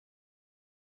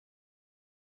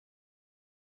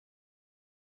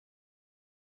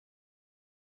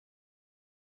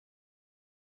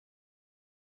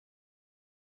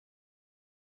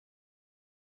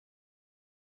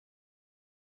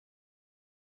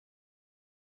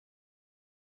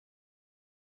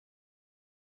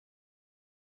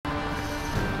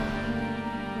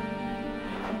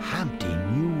Humpty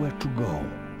knew where to go.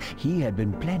 He had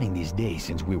been planning this day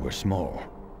since we were small.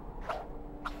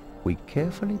 We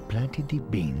carefully planted the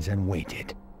beans and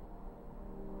waited.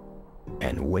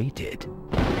 And waited.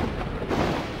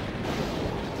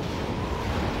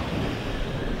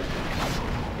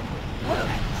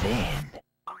 And then,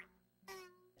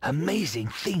 amazing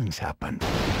things happened.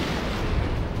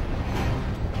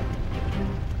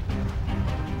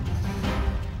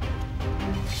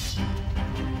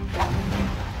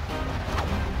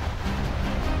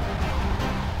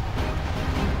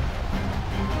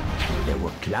 There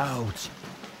were clouds,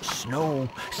 snow,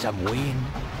 some wind,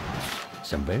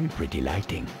 some very pretty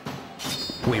lighting.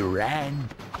 We ran,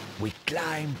 we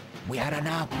climbed, we had a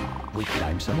nap, we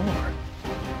climbed some more.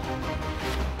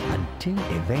 Until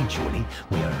eventually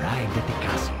we arrived at the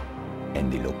castle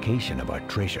and the location of our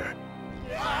treasure.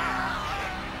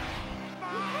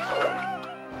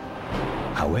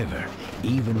 However,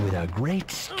 even with our great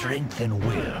strength and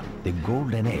will, the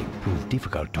golden egg proved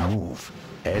difficult to move.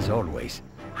 As always,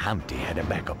 Humpty had a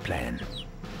backup plan.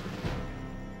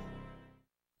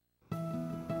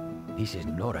 This is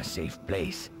not a safe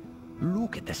place.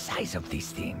 Look at the size of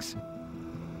these things.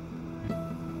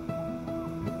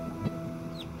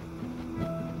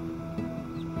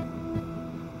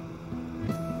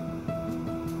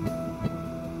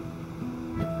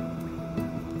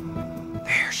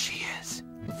 There she is.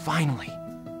 Finally.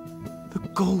 The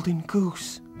golden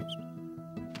goose.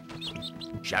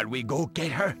 Shall we go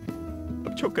get her?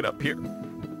 I'm choking up here.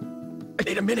 I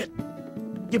need a minute.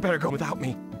 You better go without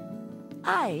me.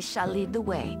 I shall lead the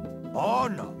way. Oh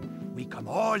no, we come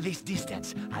all this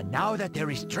distance, and now that there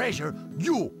is treasure,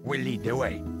 you will lead the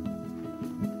way.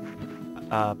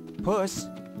 Puss.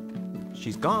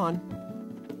 She's gone.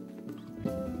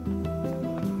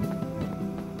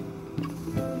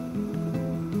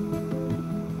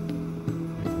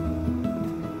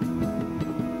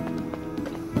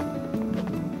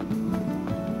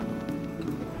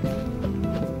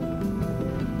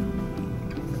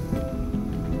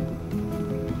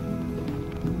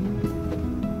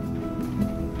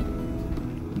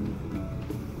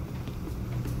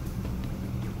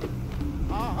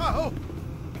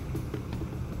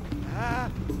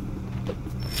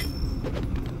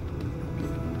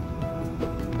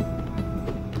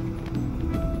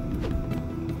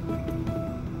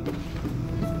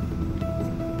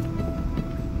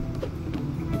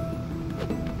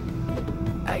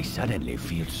 I suddenly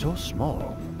feel so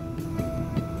small.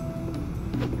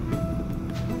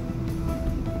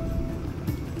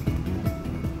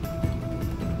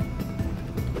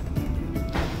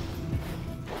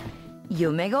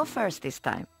 You may go first this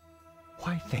time.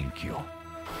 Why, thank you.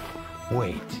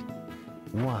 Wait.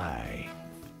 Why?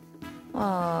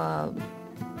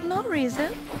 No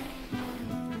reason.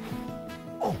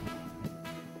 Oh.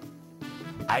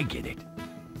 I get it.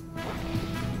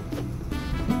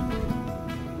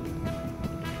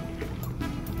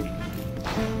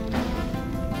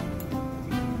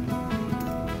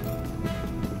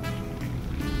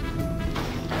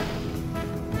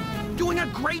 Doing a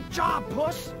great job,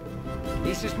 Puss.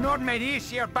 This is not made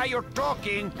easier by your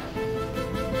talking.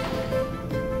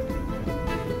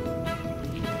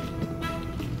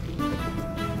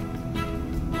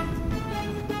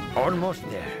 Almost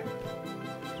there.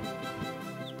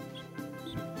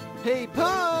 Hey,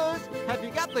 Puss! Have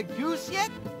you got the goose yet?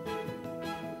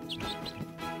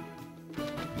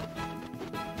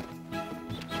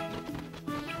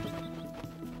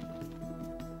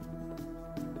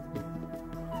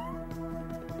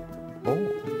 Oh,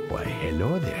 why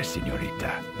hello there,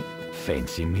 señorita.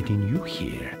 Fancy meeting you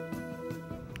here.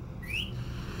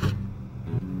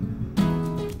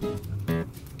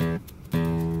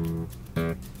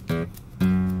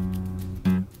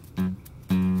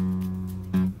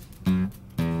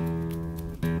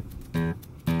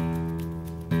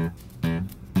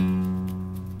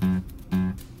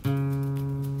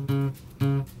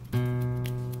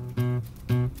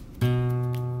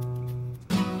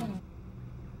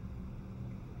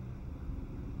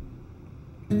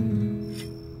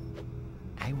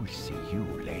 I will see you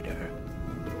later.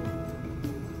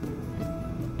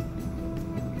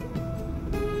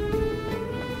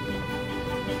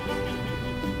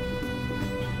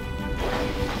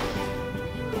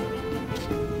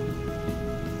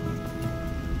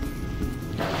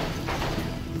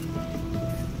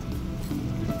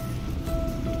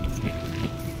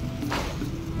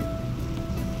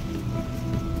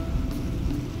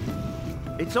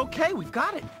 It's okay, we've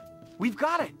got it. We've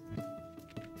got it.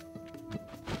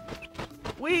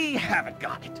 We haven't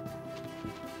got it.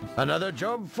 Another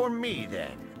job for me,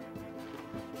 then.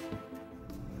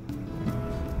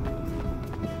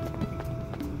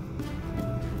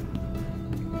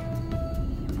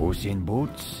 Puss in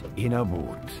Boots in a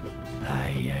boot.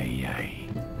 Ay, ay, ay.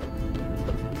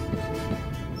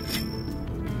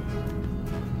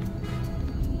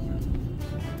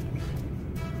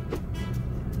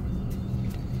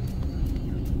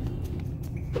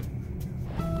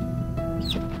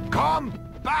 Come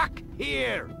back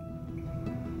here!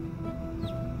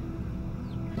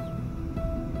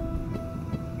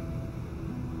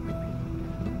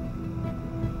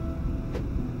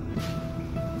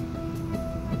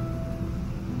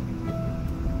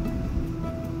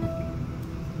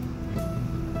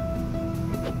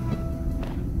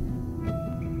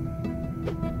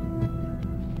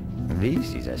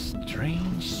 This is a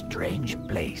strange, strange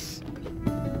place.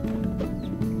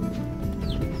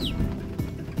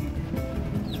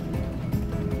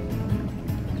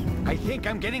 I think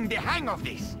I'm getting the hang of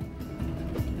this.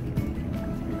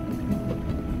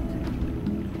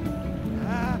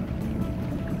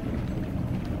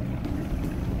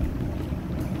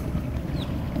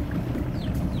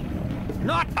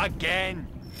 Not again!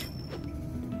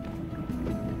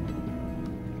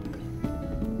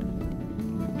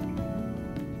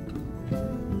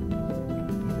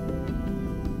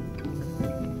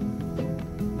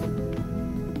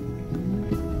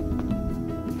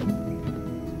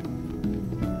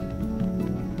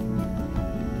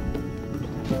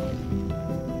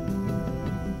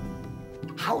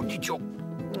 How did you...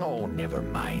 Oh, never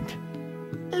mind.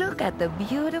 Look at the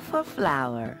beautiful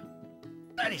flower.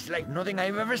 That is like nothing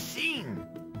I've ever seen.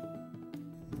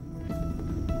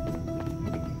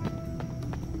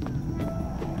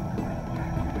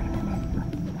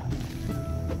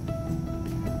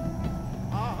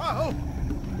 Oh!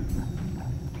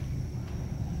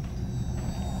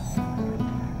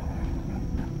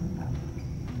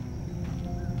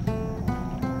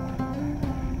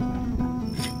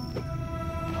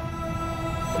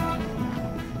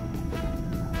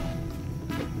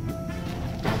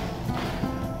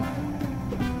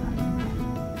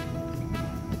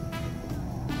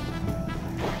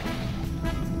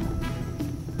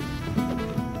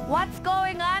 What's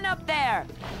going on up there?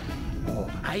 Oh,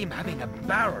 I am having a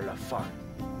barrel of fun.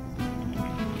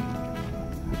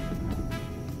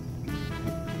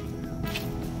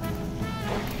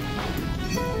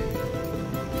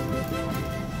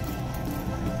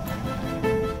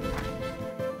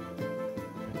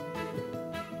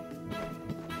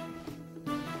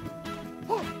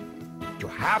 You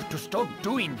have to stop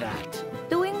doing that.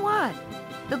 Doing what?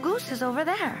 The goose is over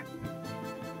there.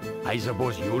 I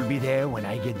suppose you'll be there when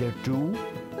I get there too?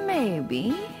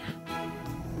 Maybe.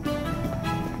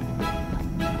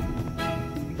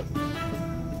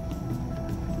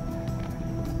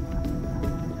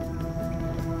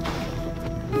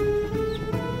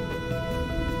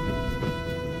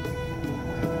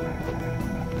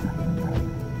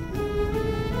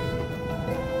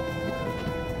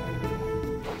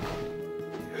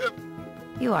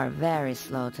 You are very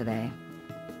slow today.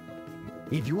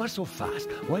 If you are so fast,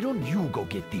 why don't you go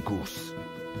get the goose?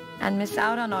 And miss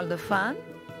out on all the fun?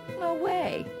 No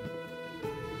way.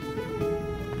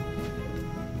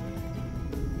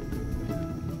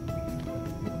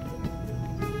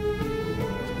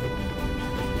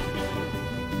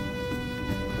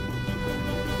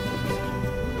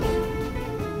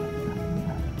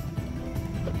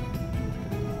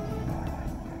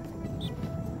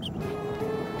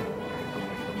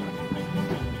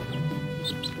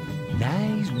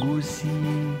 Nice goosey.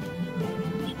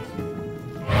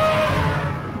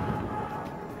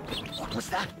 What was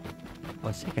that?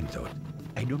 On second thought,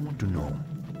 I don't want to know.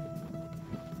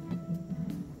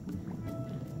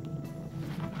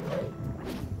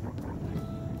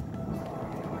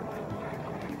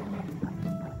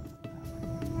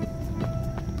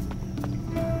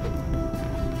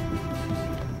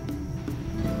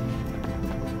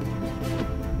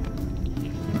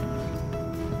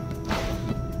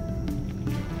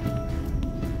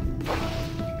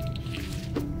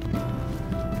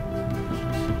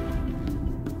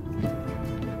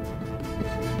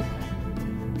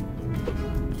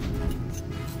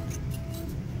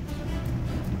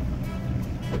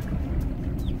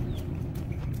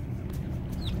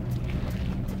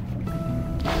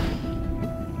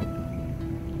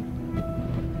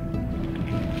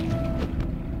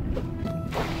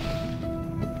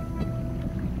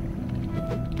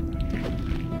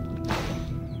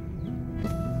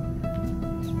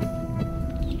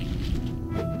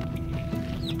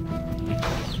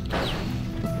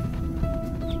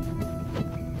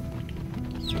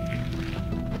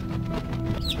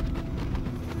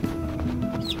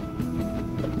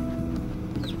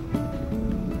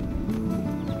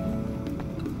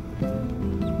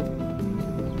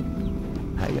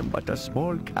 but a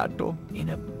small catto in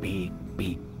a big,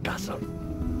 big castle.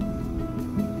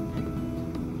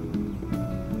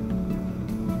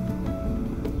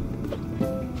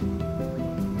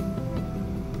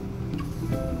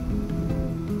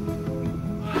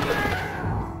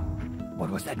 What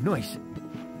was that noise?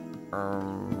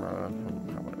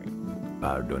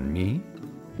 Pardon me?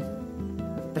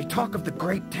 They talk of the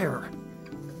Great Terror.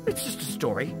 It's just a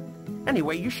story.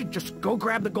 Anyway, you should just go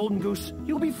grab the golden goose.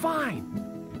 You'll be fine.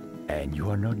 And you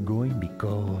are not going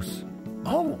because...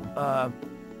 Oh,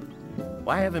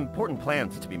 I have important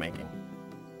plans to be making.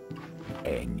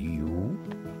 And you?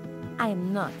 I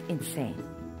am not insane.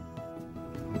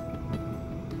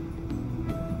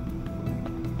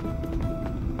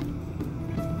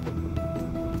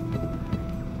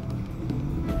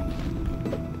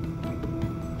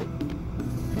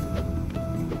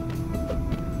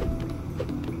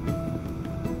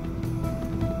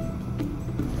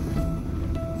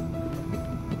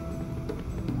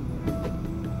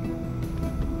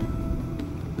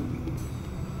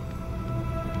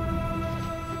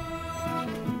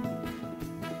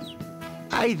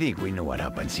 I think we know what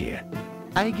happens here.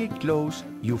 I get close,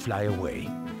 you fly away.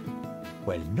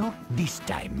 Well, not this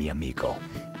time, mi amigo.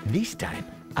 This time,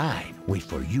 I wait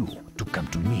for you to come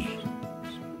to me.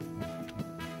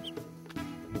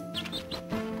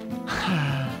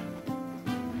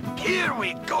 Here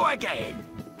we go again!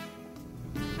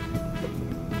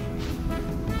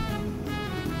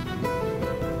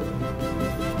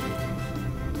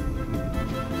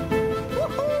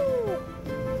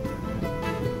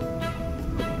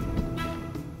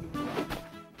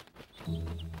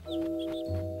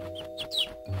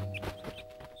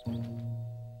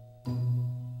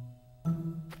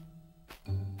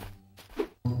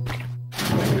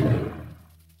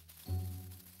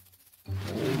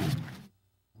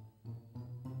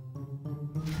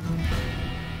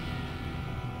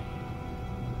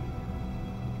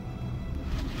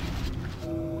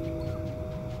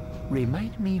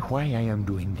 Remind me why I am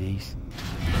doing this.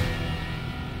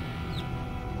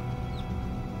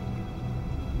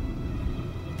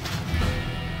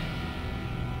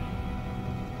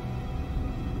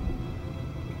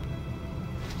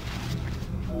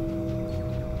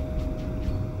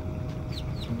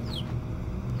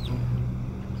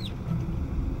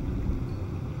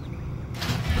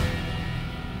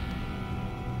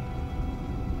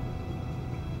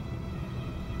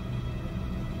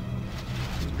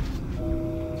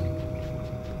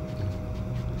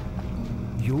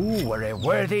 You were a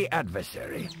worthy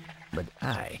adversary, but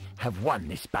I have won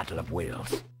this battle of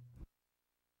wills.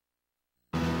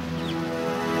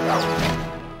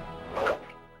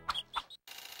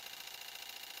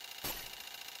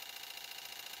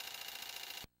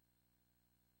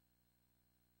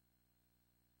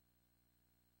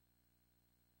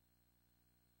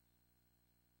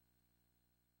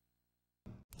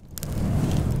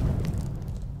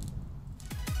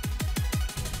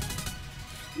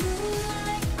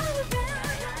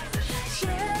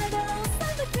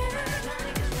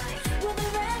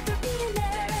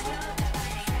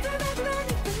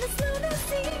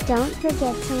 Don't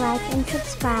forget to like and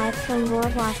subscribe for more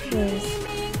walkthroughs.